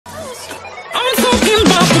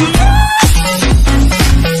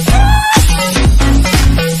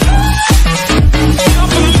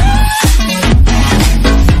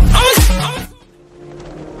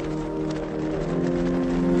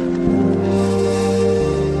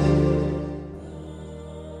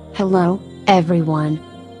Hello, everyone.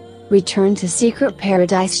 Return to Secret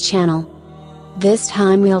Paradise channel. This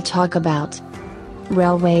time we'll talk about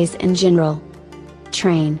railways in general.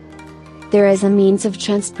 Train. There is a means of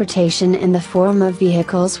transportation in the form of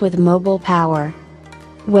vehicles with mobile power.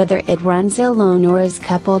 Whether it runs alone or is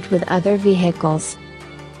coupled with other vehicles.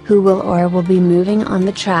 Who will be moving on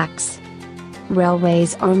the tracks.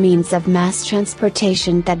 Railways are means of mass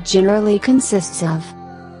transportation that generally consists of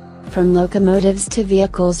from locomotives to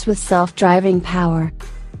vehicles with self-driving power,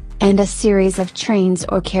 and a series of trains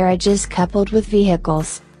or carriages coupled with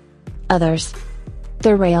vehicles. Others.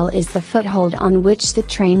 The rail is the foothold on which the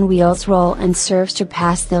train wheels roll and serves to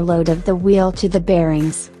pass the load of the wheel to the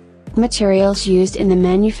bearings. Materials used in the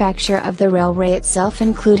manufacture of the railway itself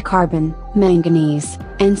include carbon, manganese,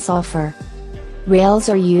 and sulfur. Rails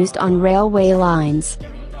are used on railway lines.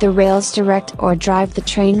 The rails direct or drive the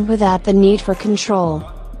train without the need for control.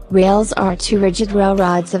 Rails are two rigid rail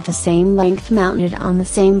rods of the same length mounted on the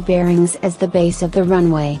same bearings as the base of the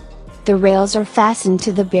runway. The rails are fastened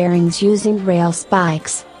to the bearings using rail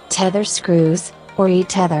spikes, tether screws, or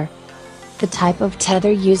e-tether. The type of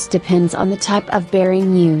tether used depends on the type of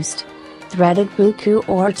bearing used. Threaded buku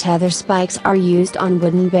or tether spikes are used on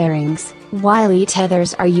wooden bearings, while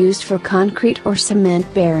e-tethers are used for concrete or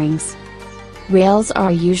cement bearings. Rails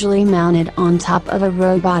are usually mounted on top of a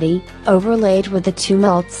road body, overlaid with a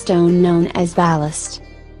tumult stone known as ballast.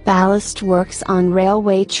 Ballast works on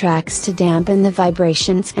railway tracks to dampen the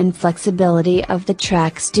vibrations and flexibility of the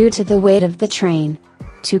tracks due to the weight of the train.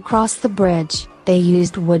 To cross the bridge, they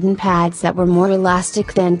used wooden pads that were more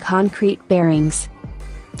elastic than concrete bearings.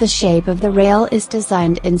 The shape of the rail is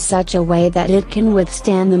designed in such a way that it can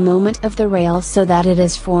withstand the moment of the rail so that it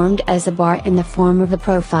is formed as a bar in the form of a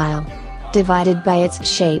profile. Divided by its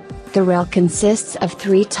shape, the rail consists of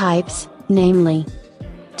three types, namely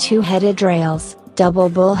two-headed rails, double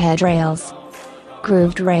bullhead rails,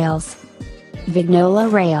 grooved rails, vignola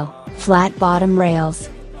rail, flat bottom rails.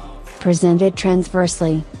 Presented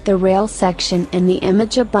transversely, the rail section in the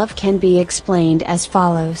image above can be explained as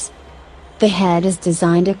follows. The head is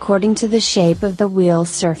designed according to the shape of the wheel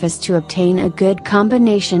surface to obtain a good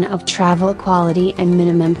combination of travel quality and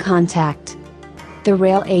minimum contact. The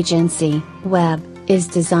rail agency, web, is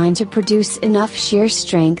designed to produce enough shear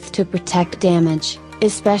strength to protect damage,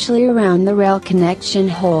 especially around the rail connection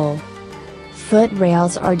hole. Foot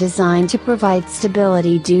rails are designed to provide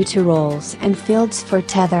stability due to rolls and fields for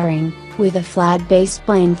tethering, with a flat base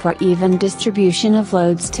plane for even distribution of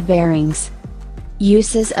loads to bearings.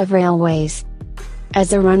 Uses of railways.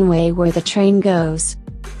 As a runway where the train goes.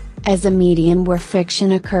 As a medium where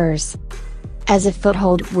friction occurs. As a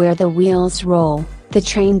foothold where the wheels roll, the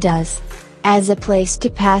train does. As a place to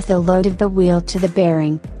pass the load of the wheel to the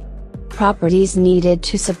bearing. Properties needed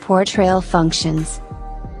to support rail functions.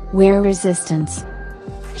 Wear resistance.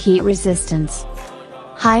 Heat resistance.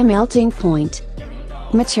 High melting point.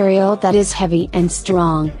 Material that is heavy and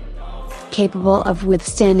strong. Capable of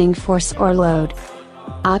withstanding force or load.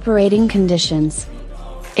 Operating conditions.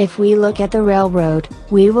 If we look at the railroad,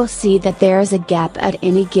 we will see that there is a gap at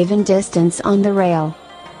any given distance on the rail.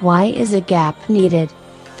 Why is a gap needed?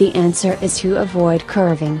 The answer is to avoid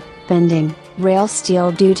curving, bending, rail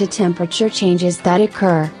steel due to temperature changes that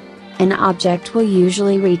occur. An object will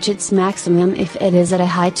usually reach its maximum if it is at a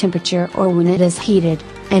high temperature or when it is heated,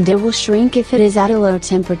 and it will shrink if it is at a low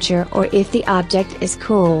temperature or if the object is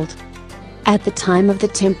cooled. At the time of the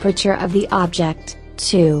temperature of the object,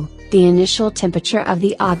 2. The initial temperature of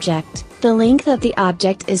the object, the length of the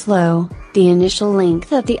object is low, the initial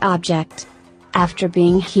length of the object. After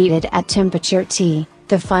being heated at temperature T,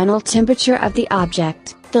 the final temperature of the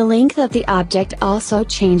object, the length of the object also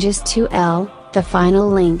changes to L, the final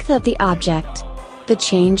length of the object. The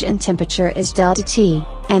change in temperature is delta T,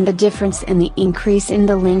 and the difference in the increase in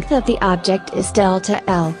the length of the object is delta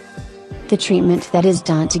L. The treatment that is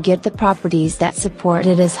done to get the properties that support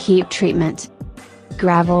it is heat treatment.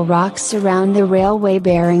 Gravel rocks around the railway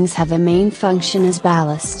bearings have a main function as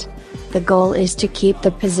ballast. The goal is to keep the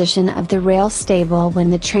position of the rail stable when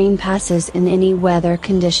the train passes in any weather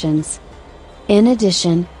conditions. In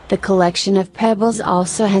addition, the collection of pebbles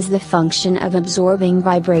also has the function of absorbing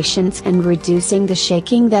vibrations and reducing the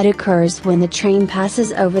shaking that occurs when the train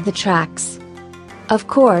passes over the tracks. Of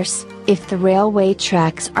course, if the railway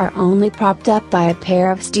tracks are only propped up by a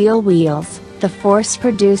pair of steel wheels, the force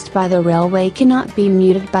produced by the railway cannot be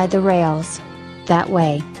muted by the rails. That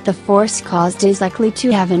way, the force caused is likely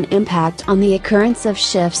to have an impact on the occurrence of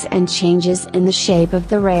shifts and changes in the shape of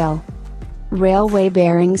the rail. Railway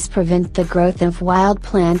bearings prevent the growth of wild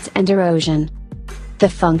plants and erosion. The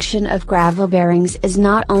function of gravel bearings is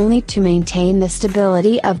not only to maintain the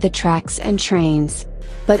stability of the tracks and trains,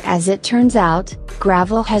 but as it turns out,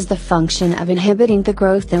 gravel has the function of inhibiting the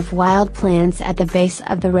growth of wild plants at the base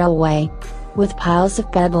of the railway. With piles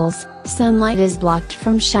of pebbles, sunlight is blocked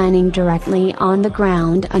from shining directly on the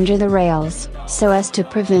ground under the rails, so as to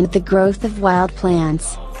prevent the growth of wild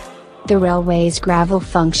plants. The railway's gravel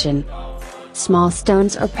function. Small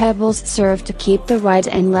stones or pebbles serve to keep the right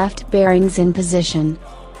and left bearings in position.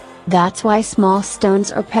 That's why small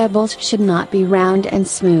stones or pebbles should not be round and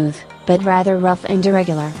smooth, but rather rough and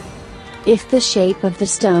irregular. If the shape of the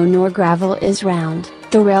stone or gravel is round,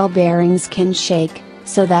 the rail bearings can shake,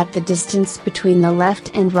 so that the distance between the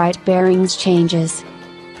left and right bearings changes.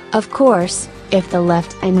 Of course, if the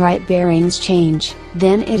left and right bearings change,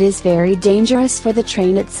 then it is very dangerous for the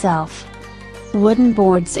train itself. Wooden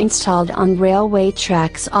boards installed on railway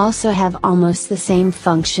tracks also have almost the same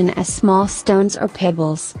function as small stones or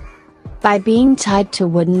pebbles. By being tied to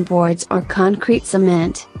wooden boards or concrete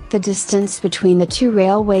cement, the distance between the two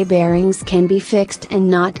railway bearings can be fixed and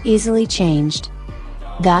not easily changed.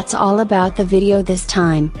 That's all about the video this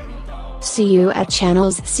time. See you at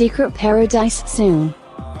channel's Secret Paradise soon.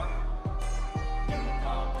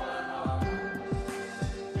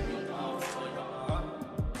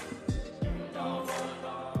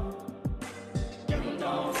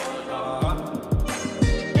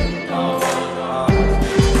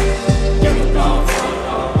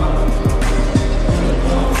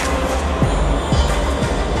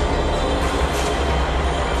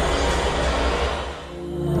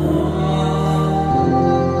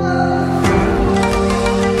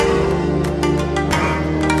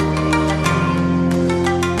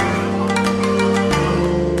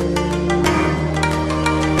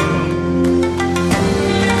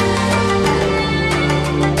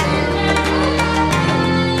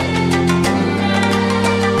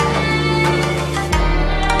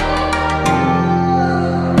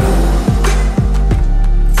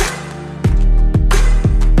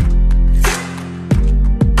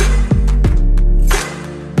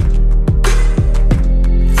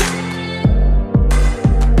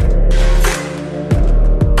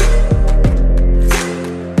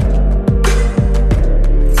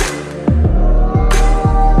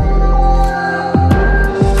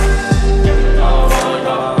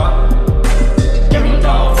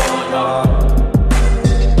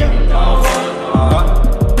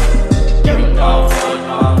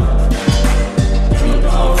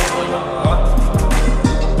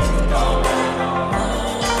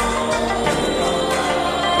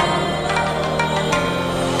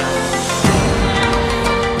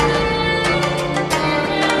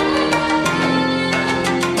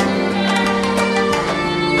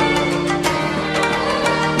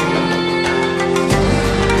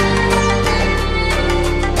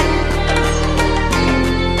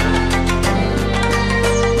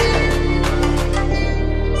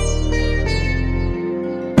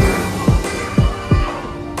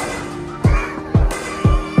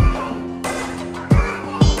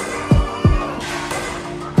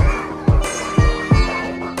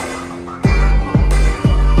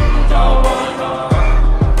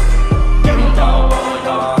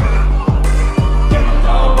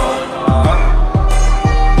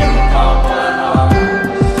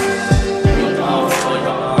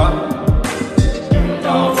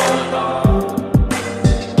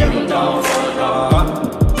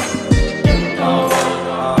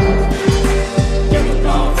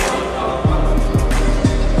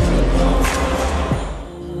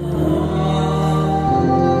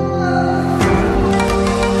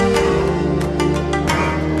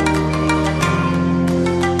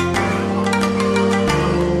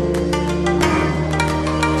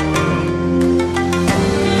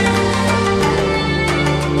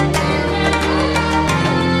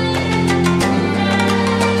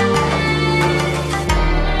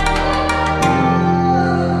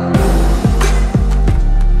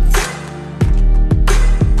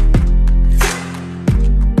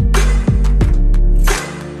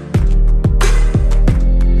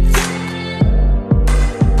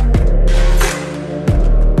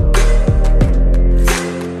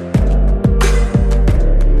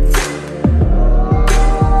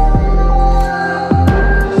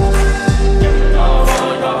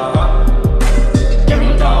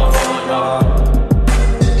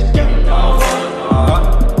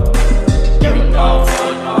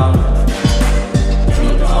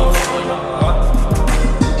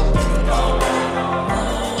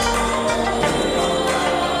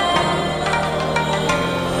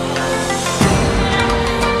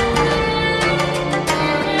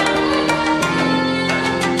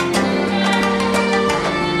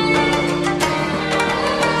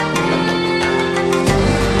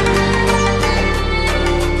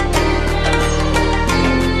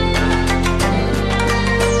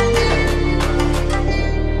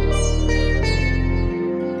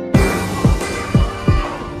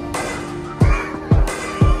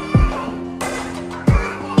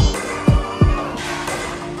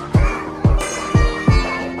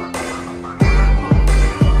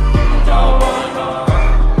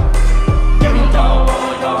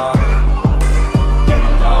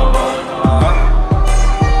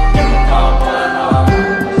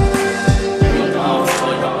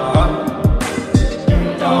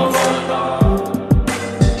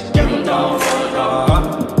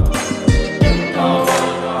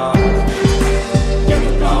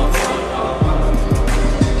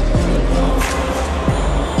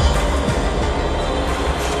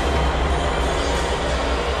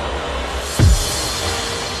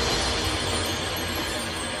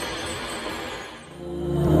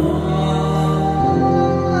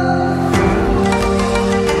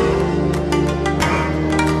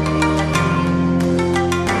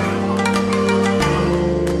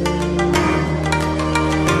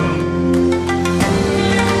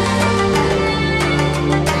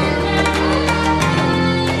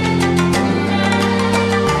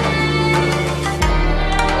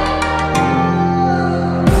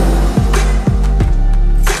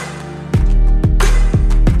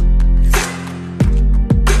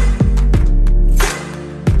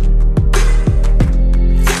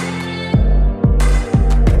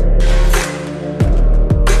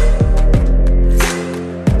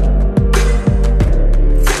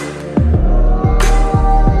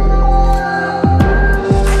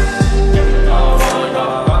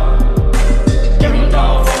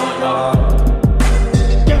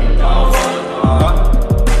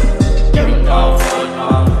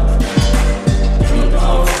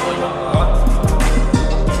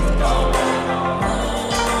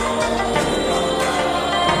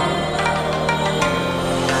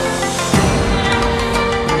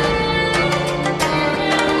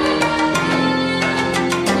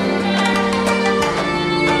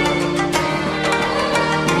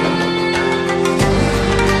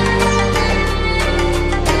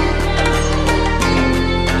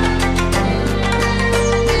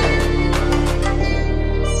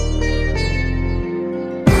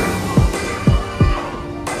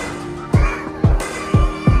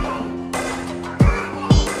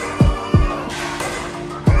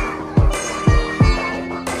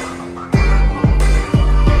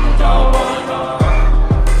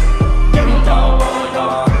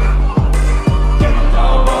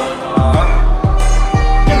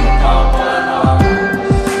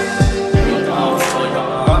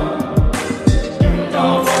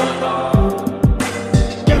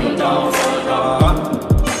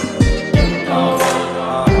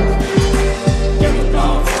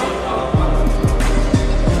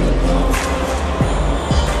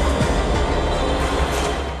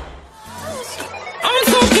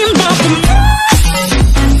 up and